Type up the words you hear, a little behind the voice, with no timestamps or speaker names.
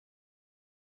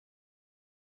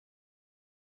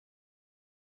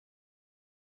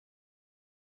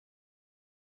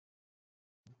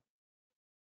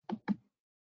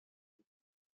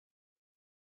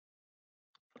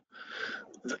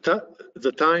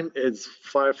The time is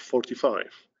 5:45.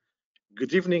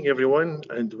 Good evening, everyone,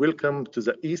 and welcome to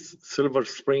the East Silver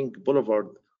Spring Boulevard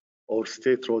or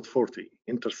State Road 40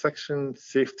 Intersection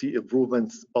Safety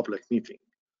Improvements Public Meeting.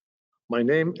 My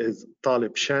name is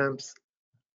Talib Shams,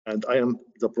 and I am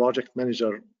the project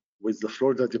manager with the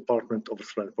Florida Department of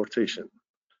Transportation.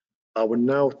 I will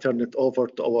now turn it over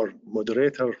to our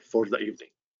moderator for the evening.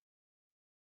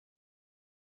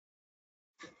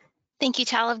 Thank you,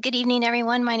 Talib. Good evening,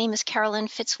 everyone. My name is Carolyn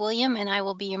Fitzwilliam, and I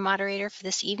will be your moderator for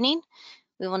this evening.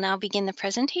 We will now begin the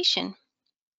presentation.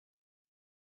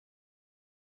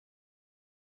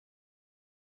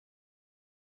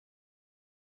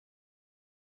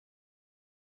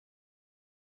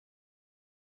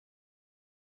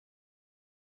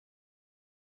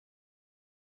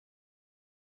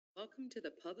 Welcome to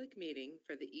the public meeting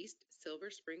for the East Silver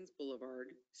Springs Boulevard,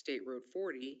 State Road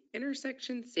 40,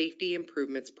 Intersection Safety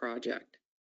Improvements Project.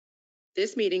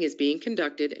 This meeting is being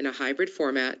conducted in a hybrid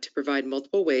format to provide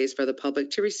multiple ways for the public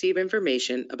to receive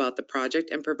information about the project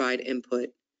and provide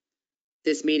input.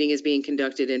 This meeting is being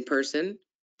conducted in person,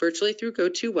 virtually through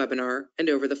GoToWebinar, and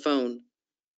over the phone.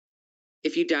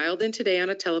 If you dialed in today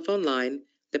on a telephone line,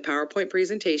 the PowerPoint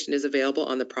presentation is available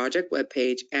on the project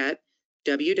webpage at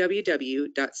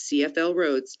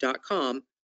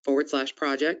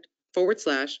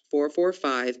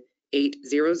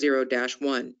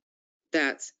www.cflroads.com/project/445-800-1.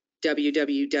 That's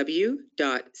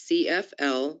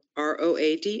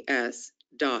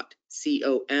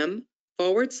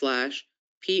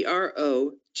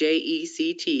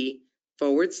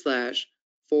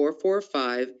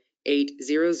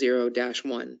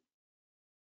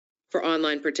For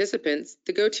online participants,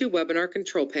 the GoToWebinar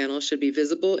control panel should be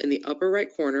visible in the upper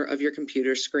right corner of your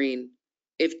computer screen.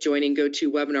 If joining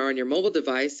GoToWebinar on your mobile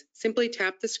device, simply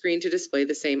tap the screen to display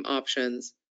the same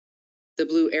options. The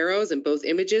blue arrows in both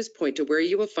images point to where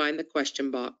you will find the question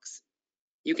box.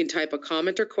 You can type a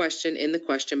comment or question in the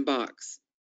question box.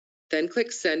 Then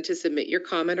click Send to submit your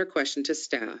comment or question to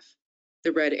staff.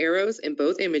 The red arrows in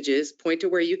both images point to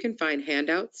where you can find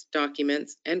handouts,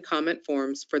 documents, and comment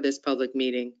forms for this public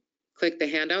meeting. Click the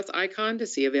Handouts icon to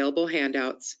see available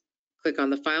handouts. Click on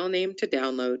the file name to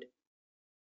download.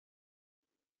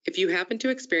 If you happen to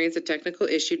experience a technical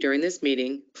issue during this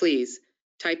meeting, please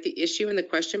type the issue in the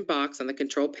question box on the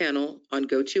control panel on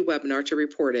GoToWebinar to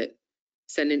report it.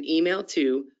 Send an email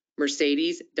to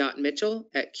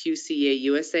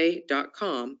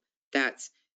mercedes.mitchell@qcausa.com. That's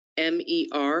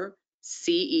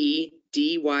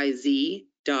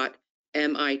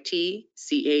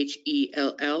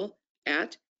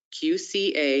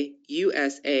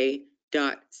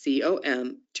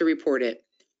to report it,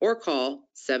 or call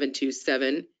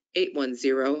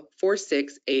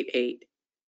 727-810-4688.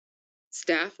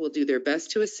 Staff will do their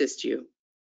best to assist you.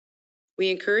 We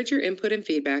encourage your input and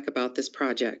feedback about this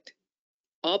project.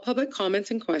 All public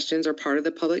comments and questions are part of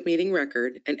the public meeting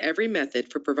record, and every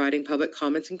method for providing public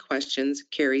comments and questions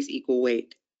carries equal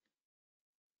weight.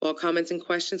 While comments and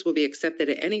questions will be accepted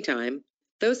at any time,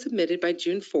 those submitted by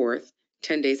June 4th,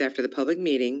 10 days after the public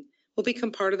meeting, will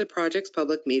become part of the project's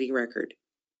public meeting record.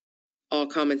 All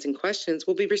comments and questions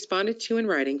will be responded to in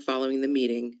writing following the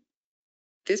meeting.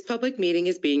 This public meeting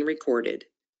is being recorded.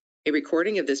 A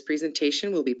recording of this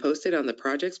presentation will be posted on the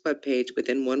project's webpage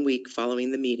within 1 week following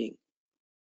the meeting.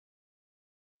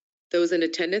 Those in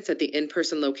attendance at the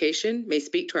in-person location may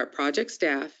speak to our project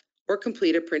staff or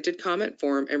complete a printed comment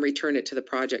form and return it to the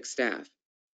project staff.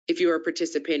 If you are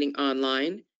participating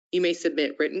online, you may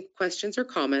submit written questions or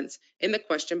comments in the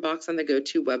question box on the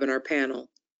GoToWebinar panel.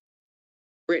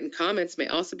 Written comments may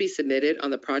also be submitted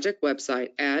on the project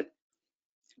website at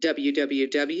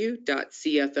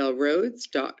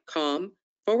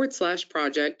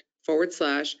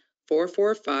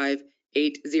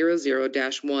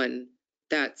www.cflroads.com/project/445-800-1.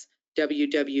 That's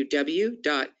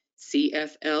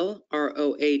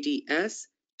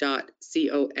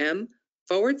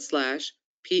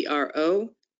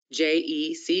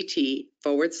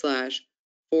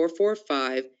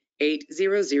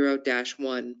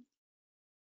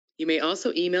You may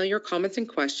also email your comments and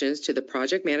questions to the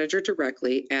project manager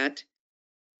directly at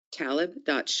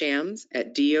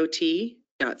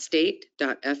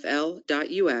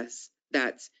taleb.shams@dot.state.fl.us.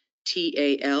 That's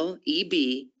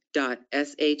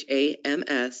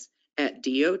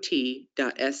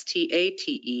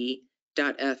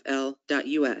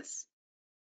taleb.shams@dot.state.fl.us.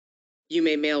 You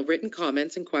may mail written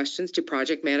comments and questions to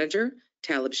Project Manager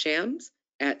Talib Shams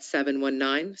at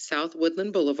 719 South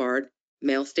Woodland Boulevard,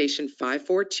 Mail Station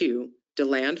 542,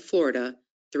 DeLand, Florida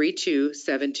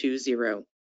 32720.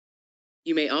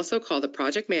 You may also call the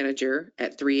project manager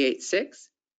at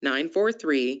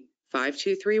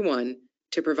 386-943-5231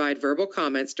 to provide verbal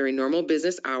comments during normal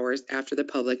business hours after the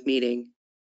public meeting.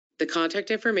 The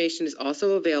contact information is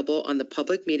also available on the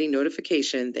public meeting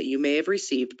notification that you may have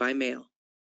received by mail.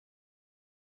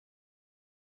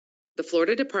 The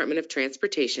Florida Department of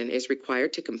Transportation is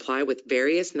required to comply with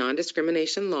various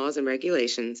non-discrimination laws and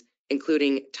regulations,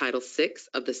 including Title VI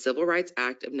of the Civil Rights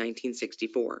Act of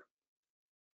 1964.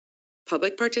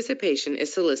 Public participation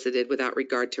is solicited without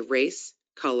regard to race,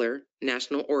 color,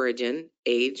 national origin,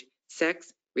 age,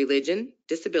 sex, religion,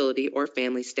 disability, or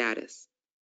family status.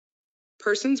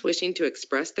 Persons wishing to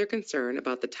express their concern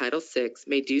about the Title VI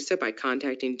may do so by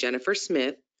contacting Jennifer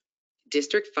Smith,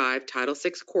 District 5 Title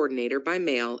VI Coordinator, by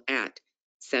mail at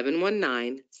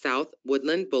 719 South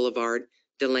Woodland Boulevard,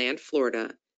 DeLand,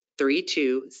 Florida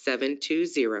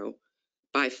 32720,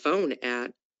 by phone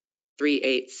at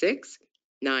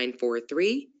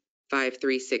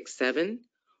 386-943-5367,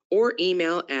 or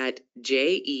email at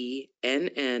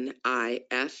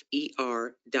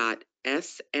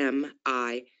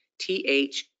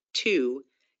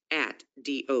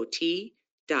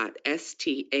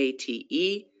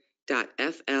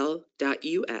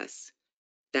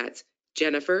That's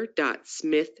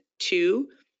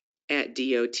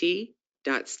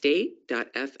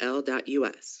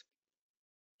jennifer.smith2@dot.state.fl.us.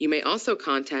 You may also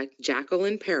contact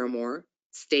Jacqueline Paramore,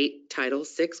 State Title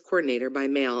VI Coordinator, by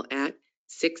mail at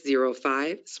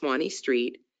 605 Swanee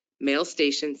Street, Mail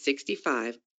Station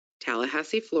 65,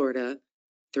 Tallahassee, Florida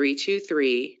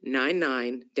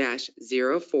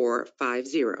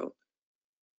 32399-0450,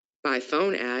 by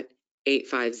phone at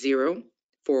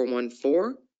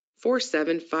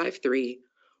 850-414-4753,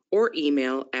 or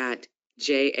email at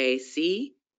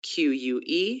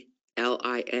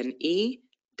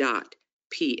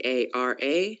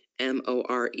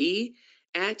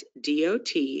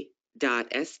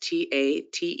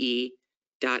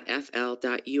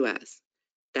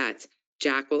That's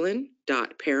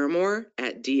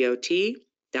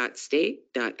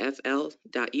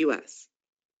jacqueline.paramore@dot.state.fl.us.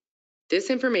 This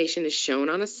information is shown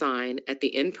on a sign at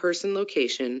the in-person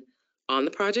location, on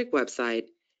the project website,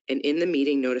 and in the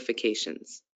meeting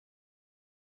notifications.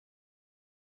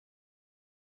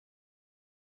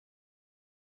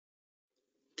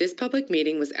 This public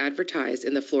meeting was advertised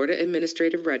in the Florida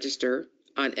Administrative Register,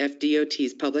 on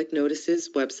FDOT's Public Notices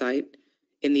website,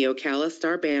 in the Ocala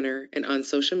Star banner, and on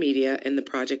social media and the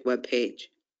project webpage.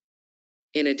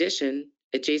 In addition,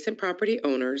 adjacent property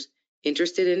owners,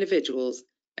 interested individuals,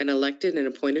 and elected and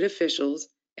appointed officials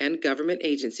and government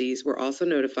agencies were also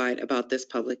notified about this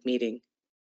public meeting.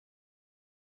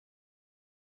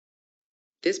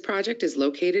 This project is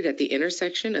located at the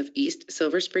intersection of East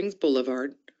Silver Springs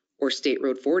Boulevard, or State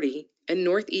Road 40, and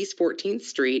Northeast 14th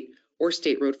Street, or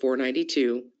State Road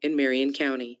 492, in Marion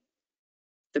County.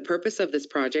 The purpose of this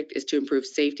project is to improve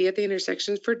safety at the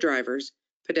intersections for drivers,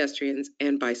 pedestrians,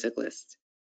 and bicyclists.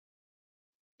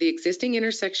 The existing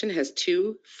intersection has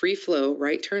two free-flow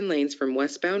right turn lanes from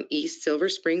westbound East Silver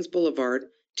Springs Boulevard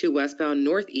to westbound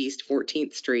Northeast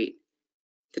 14th Street.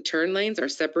 The turn lanes are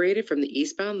separated from the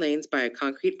eastbound lanes by a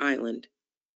concrete island.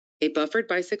 A buffered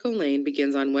bicycle lane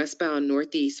begins on westbound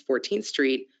Northeast 14th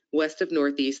Street, west of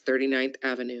Northeast 39th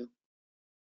Avenue.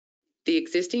 The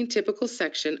existing typical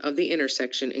section of the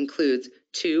intersection includes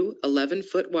two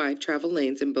 11-foot wide travel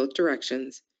lanes in both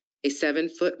directions, a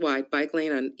 7-foot wide bike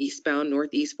lane on eastbound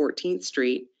Northeast 14th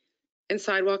Street, and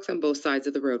sidewalks on both sides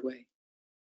of the roadway.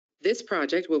 This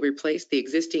project will replace the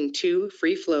existing two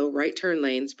free-flow right turn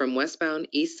lanes from westbound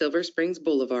East Silver Springs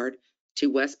Boulevard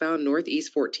to westbound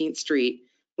Northeast 14th Street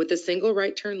with a single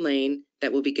right turn lane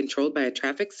that will be controlled by a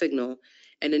traffic signal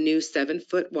and a new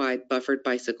 7-foot wide buffered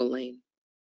bicycle lane.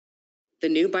 The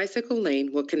new bicycle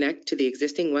lane will connect to the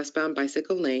existing westbound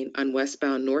bicycle lane on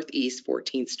westbound Northeast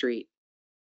 14th Street.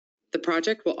 The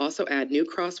project will also add new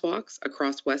crosswalks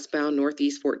across westbound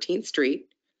Northeast 14th Street,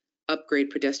 upgrade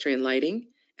pedestrian lighting,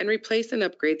 and replace and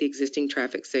upgrade the existing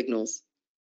traffic signals.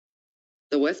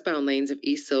 The westbound lanes of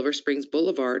East Silver Springs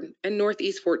Boulevard and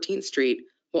Northeast 14th Street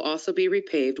will also be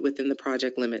repaved within the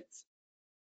project limits.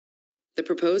 The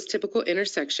proposed typical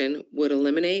intersection would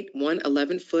eliminate one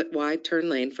 11-foot wide turn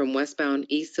lane from westbound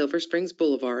East Silver Springs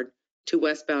Boulevard to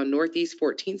westbound Northeast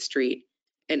 14th Street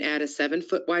and add a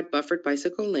 7-foot wide buffered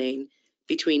bicycle lane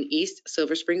between East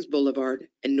Silver Springs Boulevard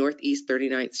and Northeast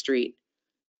 39th Street.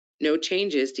 No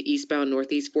changes to eastbound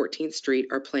Northeast 14th Street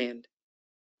are planned.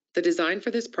 The design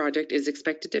for this project is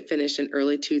expected to finish in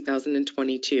early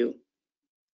 2022.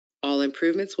 All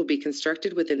improvements will be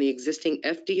constructed within the existing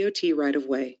FDOT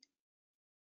right-of-way.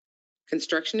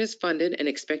 Construction is funded and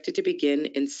expected to begin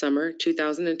in summer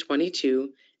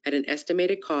 2022 at an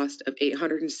estimated cost of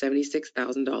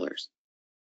 $876,000.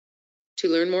 To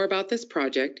learn more about this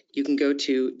project, you can go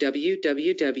to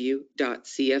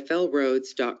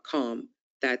www.cflroads.com.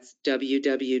 That's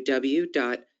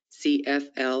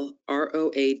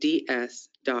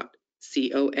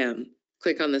www.cflroads.com.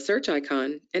 Click on the search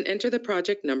icon and enter the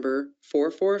project number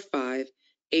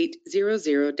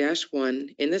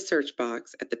 445800-1 in the search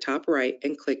box at the top right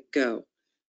and click Go.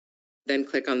 Then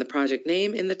click on the project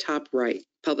name in the top right.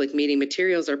 Public meeting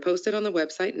materials are posted on the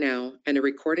website now, and a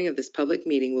recording of this public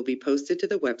meeting will be posted to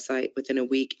the website within a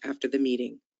week after the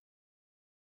meeting.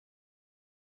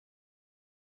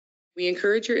 We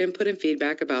encourage your input and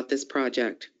feedback about this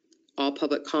project. All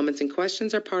public comments and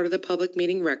questions are part of the public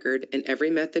meeting record, and every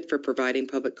method for providing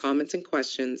public comments and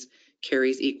questions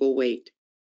carries equal weight.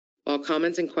 All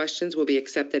comments and questions will be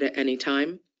accepted at any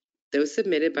time. Those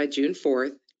submitted by June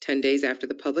 4th, 10 days after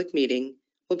the public meeting,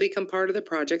 will become part of the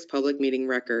project's public meeting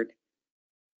record.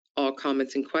 All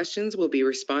comments and questions will be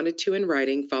responded to in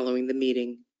writing following the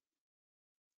meeting.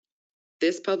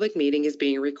 This public meeting is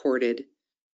being recorded.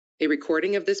 A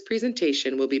recording of this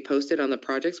presentation will be posted on the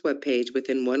project's webpage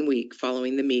within 1 week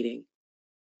following the meeting.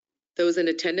 Those in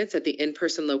attendance at the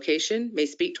in-person location may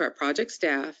speak to our project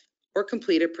staff or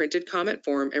complete a printed comment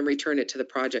form and return it to the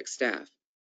project staff.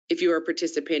 If you are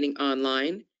participating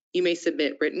online, you may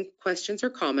submit written questions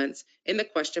or comments in the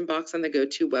question box on the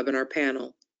GoToWebinar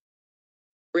panel.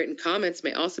 Written comments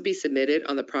may also be submitted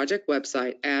on the project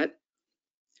website at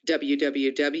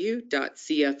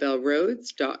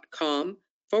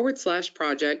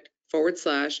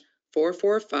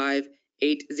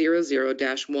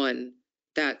www.cflroads.com/project/445800-1.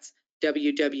 That's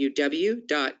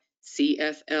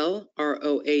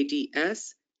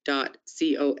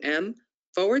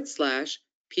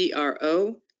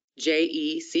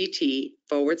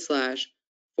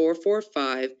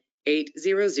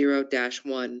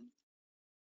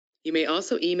You may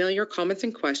also email your comments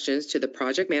and questions to the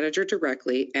project manager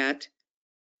directly at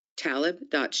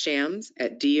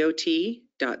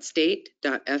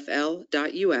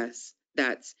taleb.shams@dot.state.fl.us.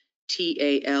 That's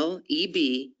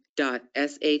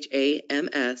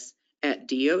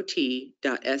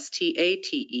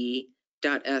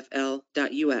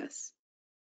taleb.shams@dot.state.fl.us.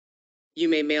 You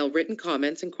may mail written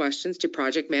comments and questions to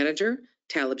Project Manager,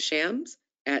 Taleb Shams,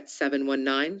 at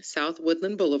 719 South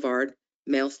Woodland Boulevard,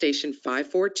 Mail Station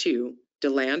 542,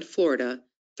 DeLand, Florida,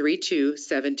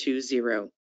 32720.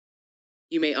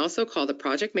 You may also call the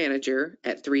project manager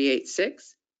at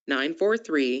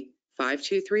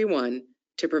 386-943-5231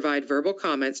 to provide verbal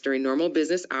comments during normal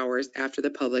business hours after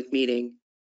the public meeting.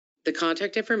 The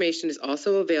contact information is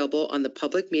also available on the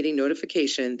public meeting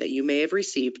notification that you may have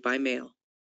received by mail.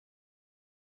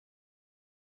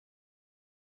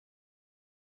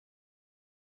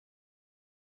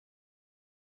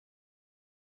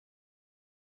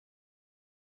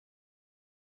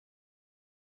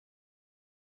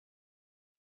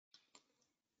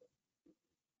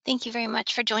 Thank you very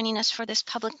much for joining us for this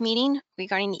public meeting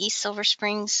regarding the East Silver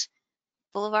Springs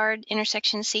Boulevard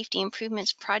Intersection Safety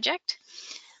Improvements Project.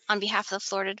 On behalf of the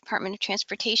Florida Department of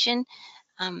Transportation,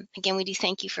 again, we do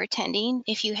thank you for attending.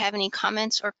 If you have any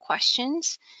comments or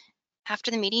questions after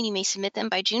the meeting, you may submit them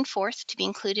by June 4th to be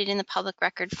included in the public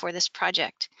record for this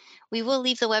project. We will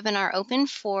leave the webinar open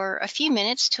for a few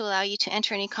minutes to allow you to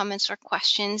enter any comments or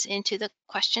questions into the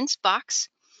questions box.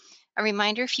 A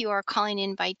reminder, if you are calling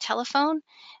in by telephone,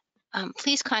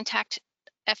 please contact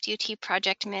FDOT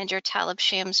Project Manager Taleb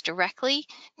Shams directly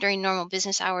during normal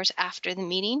business hours after the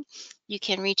meeting. You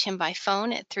can reach him by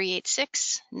phone at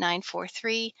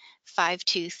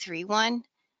 386-943-5231,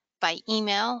 by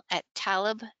email at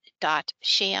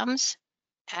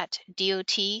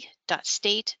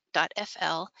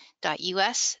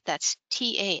taleb.shams@dot.state.fl.us. That's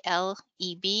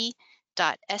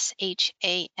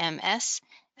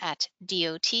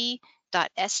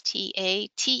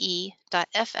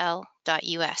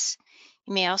taleb.shams@dot.state.fl.us.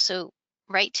 You may also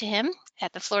write to him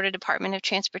at the Florida Department of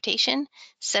Transportation,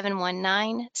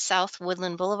 719 South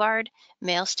Woodland Boulevard,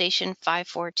 Mail Station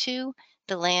 542,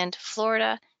 DeLand,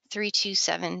 Florida,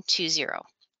 32720.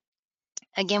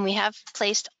 Again, we have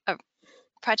placed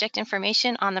project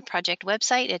information on the project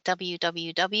website at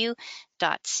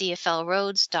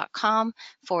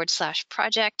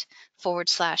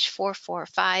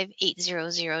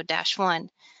www.cflroads.com/project/44580-1.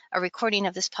 A recording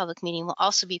of this public meeting will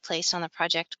also be placed on the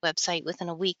project website within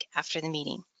a week after the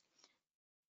meeting.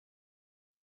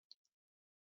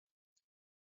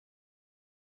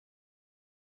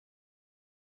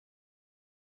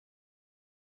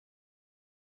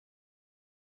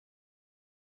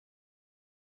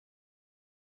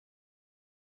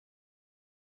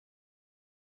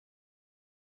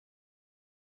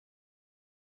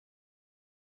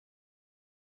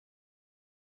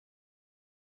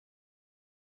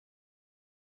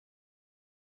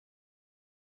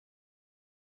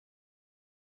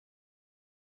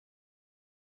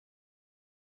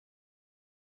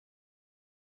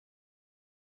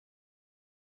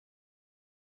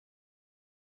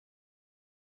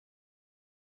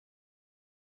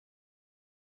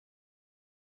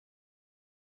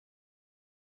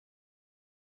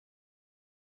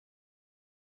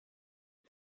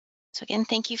 So again,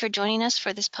 thank you for joining us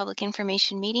for this public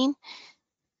information meeting.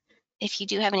 If you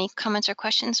do have any comments or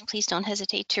questions, please don't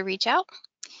hesitate to reach out.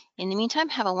 In the meantime,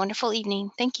 have a wonderful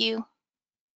evening. Thank you.